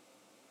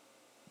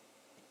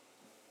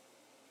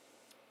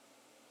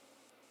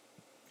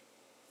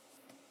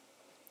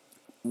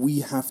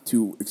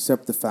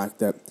accept the fact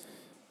that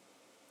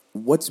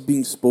what's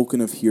being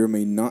spoken of here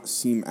may not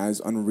seem as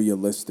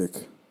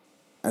unrealistic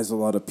as a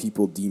lot of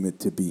people deem it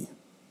to be,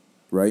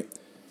 right?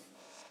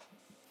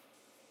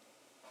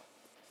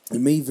 It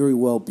may very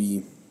well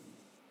be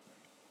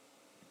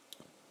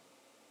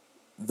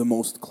the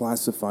most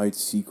classified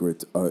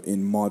secret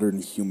in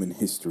modern human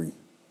history,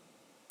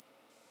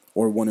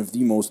 or one of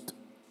the most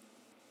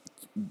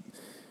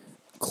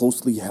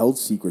closely held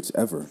secrets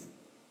ever.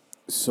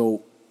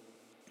 So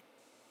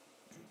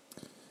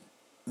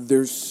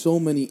there's so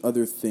many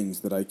other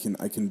things that I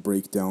can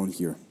break down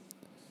here.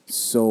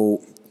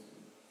 So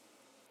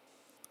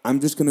I'm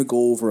just gonna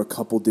go over a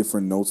couple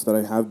different notes that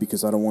I have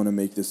because I don't want to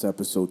make this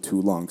episode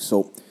too long.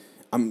 So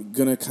I'm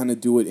gonna kind of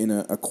do it in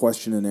a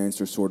question and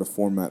answer sort of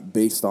format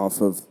based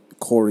off of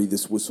Corey,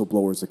 this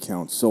whistleblower's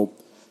account. So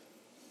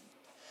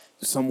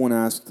someone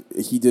asked,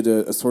 he did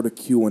a sort of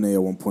Q&A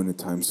at one point in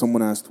time.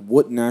 Someone asked,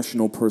 what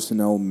national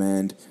personnel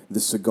manned the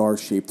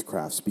cigar-shaped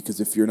crafts?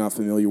 Because if you're not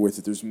familiar with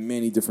it, there's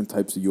many different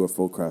types of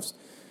UFO crafts.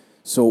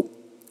 So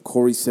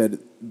Corey said,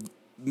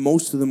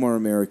 most of them are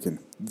American.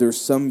 There's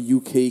some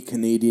UK,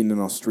 Canadian, and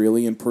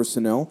Australian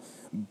personnel,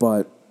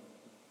 but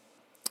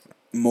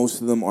most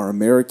of them are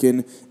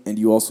American, and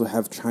you also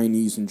have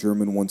Chinese and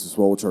German ones as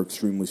well, which are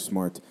extremely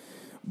smart.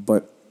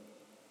 But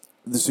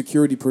the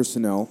security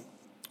personnel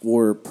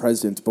were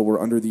present, but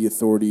were under the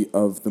authority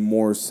of the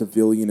more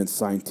civilian and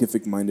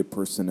scientific-minded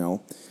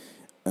personnel.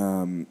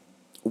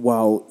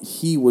 While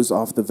he was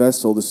off the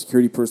vessel, the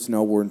security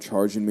personnel were in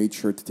charge and made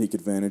sure to take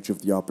advantage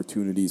of the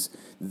opportunities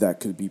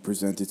that could be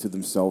presented to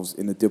themselves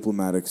in a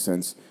diplomatic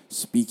sense,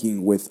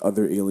 speaking with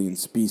other alien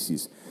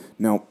species.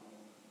 Now,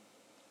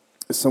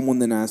 someone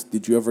then asked,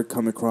 did you ever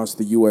come across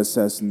the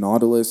USS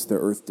Nautilus, the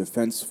Earth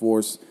Defense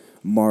Force,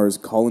 Mars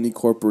Colony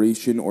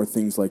Corporation, or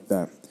things like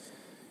that?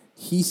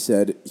 He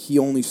said he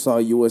only saw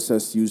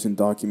USS used in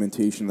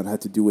documentation that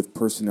had to do with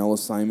personnel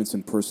assignments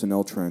and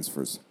personnel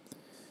transfers.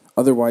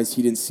 Otherwise,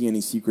 he didn't see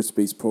any secret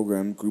space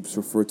program groups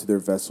refer to their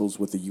vessels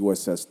with the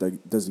USS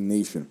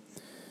designation.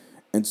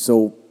 And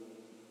so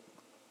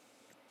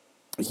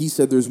he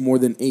said there's more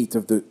than 8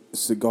 of the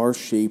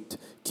cigar-shaped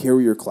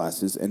carrier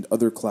classes and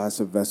other class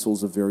of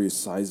vessels of various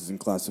sizes and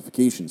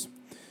classifications.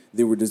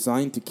 They were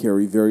designed to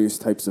carry various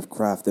types of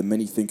craft that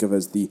many think of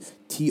as the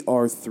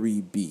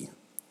TR-3B.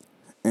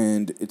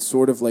 And it's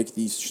sort of like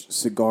these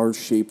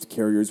cigar-shaped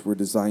carriers were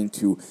designed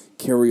to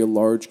carry a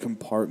large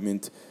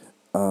compartment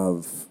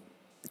of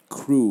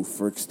crew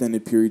for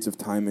extended periods of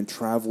time and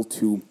travel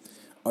to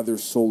other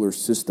solar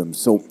systems.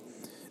 So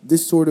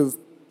this sort of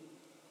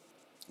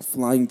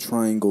flying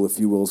triangle, if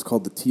you will, is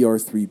called the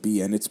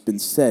TR-3B, and it's been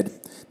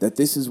said that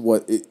this is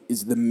what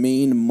is the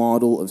main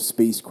model of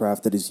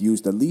spacecraft that is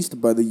used, at least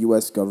by the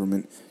U.S.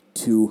 government,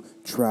 to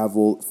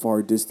travel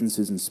far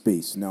distances in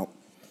space. Now,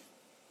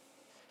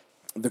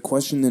 the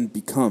question then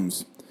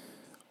becomes,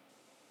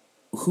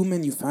 who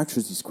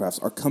manufactures these crafts?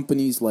 Are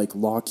companies like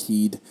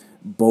Lockheed,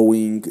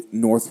 Boeing,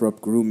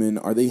 Northrop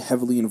Grumman, are they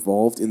heavily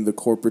involved in the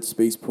corporate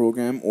space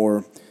program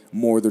or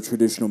more the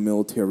traditional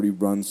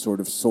military-run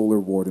sort of solar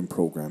Warden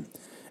program?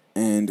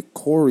 And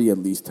Corey, at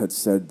least, had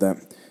said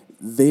that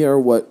they are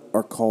what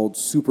are called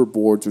super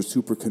boards or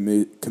super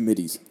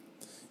committees.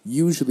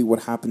 Usually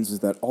what happens is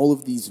that all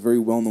of these very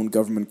well-known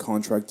government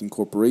contracting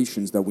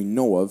corporations that we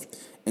know of,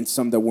 and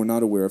some that we're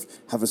not aware of,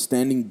 have a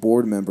standing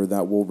board member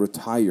that will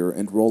retire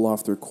and roll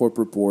off their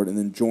corporate board and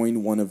then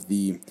join one of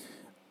the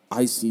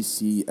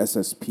ICC,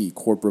 SSP,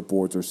 corporate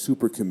boards or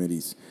super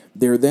committees.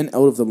 They're then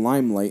out of the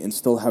limelight and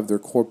still have their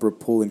corporate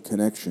pull and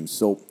connection.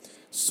 So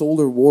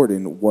Solar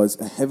Warden was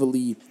a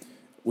heavy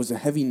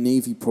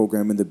Navy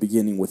program in the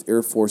beginning with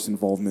Air Force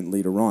involvement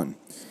later on.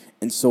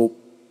 And so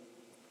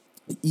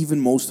even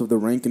most of the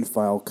rank and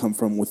file come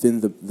from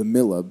within the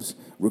MILUBs,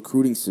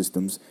 recruiting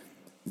systems.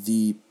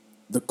 The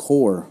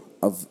core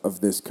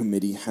of this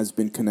committee has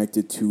been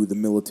connected to the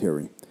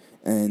military.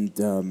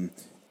 And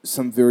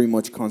some very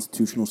much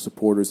constitutional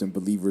supporters and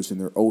believers in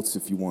their oaths,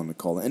 if you want to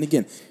call it. And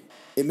again,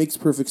 it makes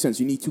perfect sense.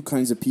 You need two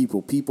kinds of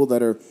people. People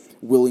that are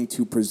willing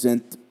to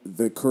present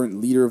the current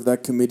leader of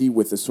that committee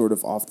with a sort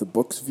of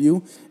off-the-books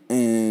view,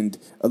 and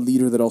a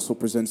leader that also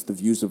presents the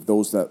views of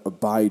those that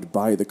abide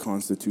by the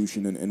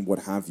Constitution and what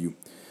have you.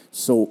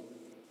 So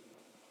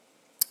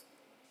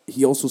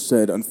he also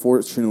said,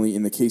 unfortunately,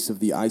 in the case of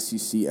the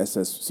ICC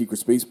SS Secret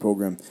Space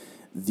Program,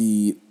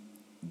 the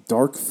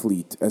Dark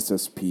Fleet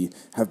SSP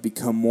have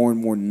become more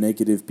and more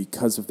negative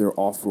because of their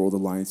off-world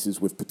alliances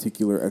with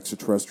particular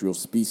extraterrestrial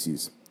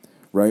species,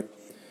 right?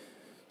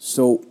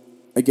 So,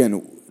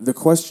 again, the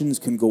questions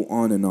can go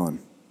on,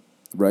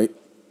 right?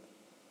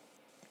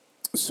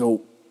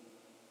 So,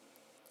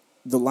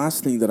 the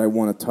last thing that I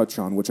want to touch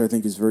on, which I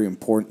think is very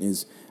important,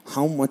 is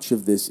how much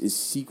of this is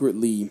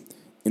secretly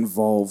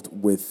involved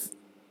with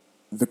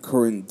the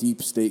current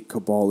deep state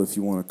cabal, if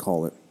you want to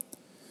call it.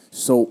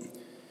 So,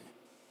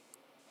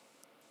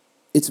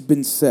 it's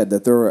been said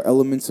that there are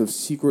elements of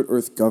secret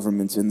Earth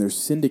governments and their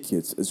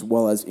syndicates, as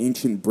well as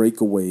ancient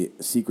breakaway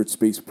secret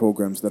space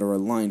programs that are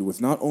aligned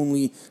with not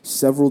only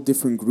several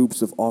different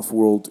groups of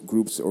off-world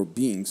groups or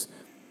beings,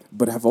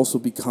 but have also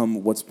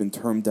become what's been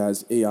termed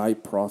as AI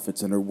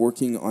prophets and are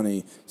working on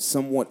a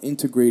somewhat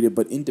integrated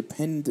but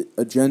independent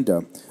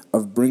agenda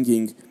of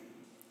bringing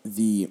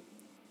the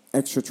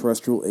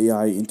extraterrestrial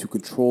AI into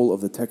control of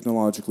the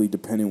technologically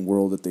dependent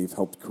world that they've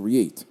helped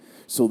create.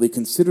 So they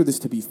consider this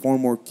to be far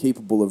more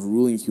capable of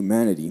ruling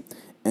humanity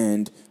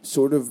and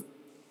sort of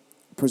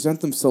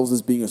present themselves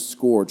as being a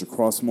scourge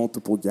across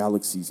multiple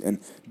galaxies and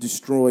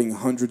destroying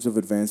hundreds of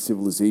advanced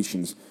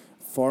civilizations,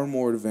 far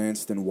more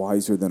advanced and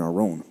wiser than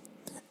our own.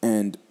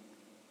 And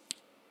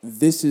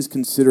this is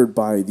considered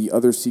by the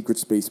other secret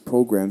space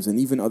programs and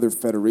even other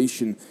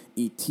Federation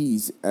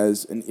ETs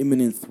as an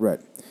imminent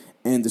threat.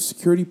 And the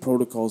security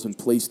protocols in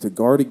place to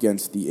guard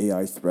against the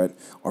AI threat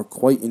are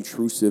quite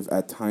intrusive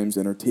at times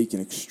and are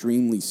taken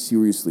extremely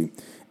seriously.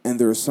 And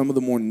there are some of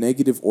the more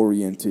negative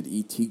oriented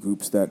ET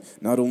groups that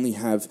not only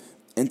have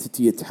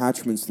entity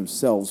attachments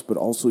themselves, but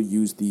also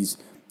use these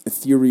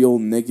ethereal,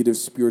 negative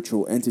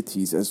spiritual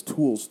entities as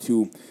tools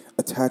to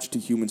attach to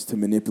humans to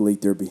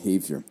manipulate their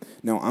behavior.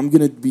 Now, I'm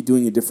going to be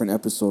doing a different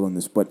episode on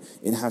this, but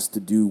it has to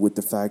do with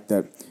the fact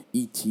that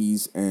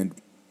ETs and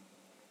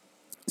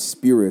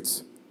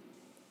spirits,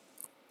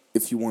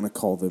 if you want to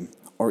call them,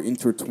 are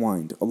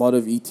intertwined. A lot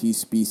of ET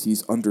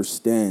species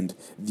understand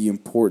the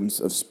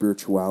importance of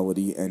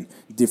spirituality and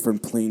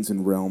different planes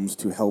and realms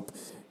to help,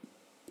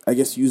 I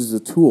guess, use as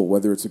a tool,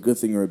 whether it's a good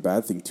thing or a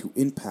bad thing, to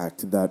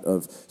impact that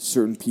of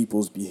certain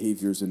people's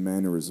behaviors and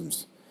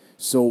mannerisms.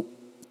 So,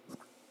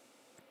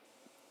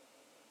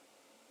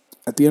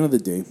 at the end of the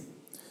day,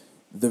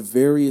 the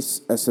various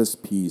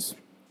SSPs,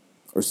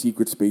 or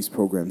secret space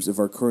programs, of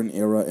our current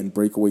era and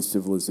breakaway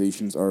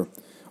civilizations are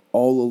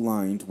all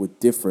aligned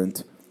with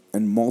different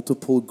and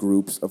multiple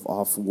groups of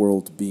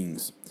off-world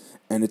beings.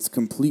 And it's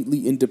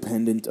completely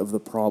independent of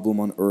the problem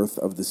on Earth,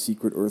 of the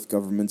secret Earth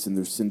governments and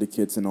their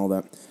syndicates and all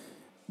that,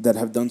 that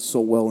have done so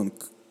well in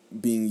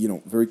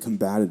being, very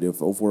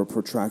combative over a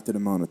protracted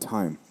amount of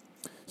time.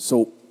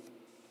 So,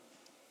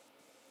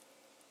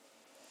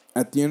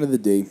 at the end of the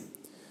day,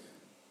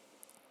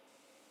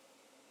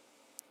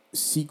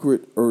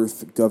 secret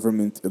Earth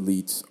government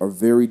elites are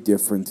very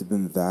different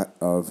than that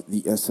of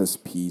the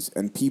SSPs,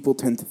 and people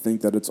tend to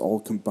think that it's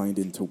all combined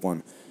into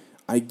one.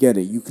 I get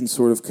it. You can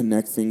sort of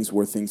connect things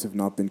where things have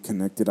not been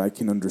connected. I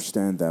can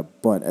understand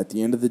that. But at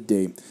the end of the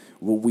day,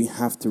 what we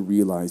have to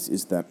realize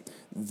is that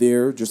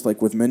there, just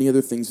like with many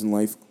other things in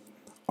life,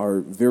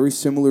 are very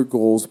similar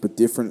goals, but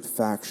different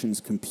factions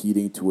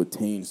competing to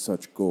attain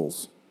such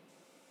goals,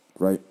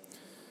 right?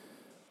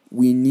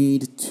 We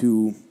need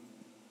to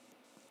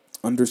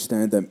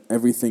understand that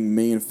everything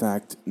may in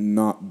fact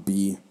not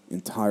be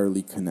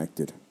entirely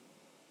connected.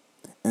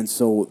 And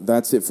so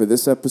that's it for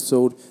this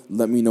episode.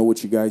 Let me know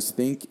what you guys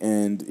think,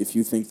 and if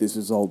you think this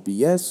is all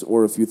BS,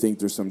 or if you think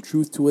there's some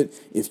truth to it,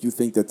 if you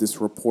think that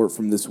this report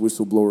from this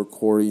whistleblower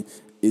Corey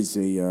is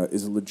a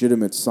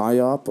legitimate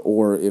psyop,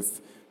 or if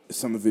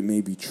some of it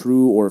may be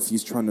true, or if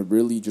he's trying to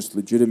really just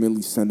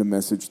legitimately send a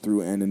message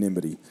through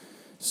anonymity.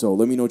 So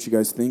let me know what you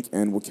guys think,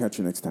 and we'll catch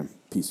you next time.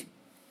 Peace.